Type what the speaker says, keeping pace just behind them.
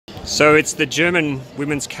So it's the German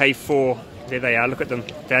women's K4. There they are, look at them.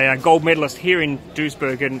 They are gold medalists here in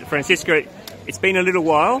Duisburg. And Francisco, it's been a little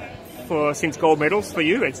while since gold medals for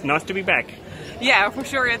you. It's nice to be back. Yeah, for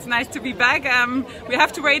sure, it's nice to be back. We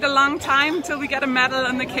have to wait a long time till we get a medal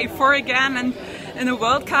in the K4 again and in the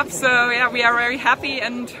World Cup. So yeah, we are very happy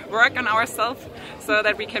and work on ourselves so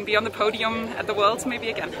that we can be on the podium at the Worlds maybe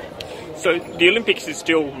again. So the Olympics is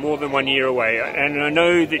still more than 1 year away, and I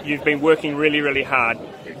know that you've been working really, really hard.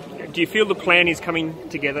 Do you feel the plan is coming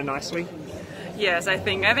together nicely? Yes, I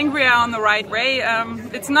think we are on the right way.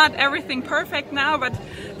 It's not everything perfect now, but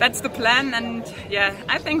that's the plan, and yeah,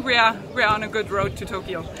 I think we are on a good road to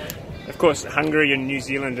Tokyo. Of course, Hungary and New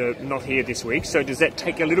Zealand are not here this week, so does that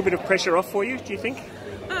take a little bit of pressure off for you, do you think?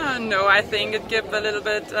 No, I think it gives a little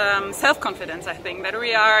bit self-confidence. I think that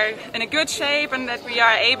we are in a good shape and that we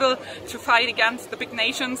are able to fight against the big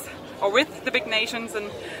nations or with the big nations, and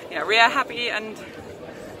yeah, we are happy. And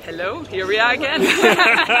hello, here we are again.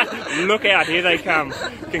 Look out, here they come.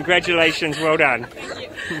 Congratulations, well done. Thank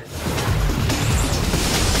you.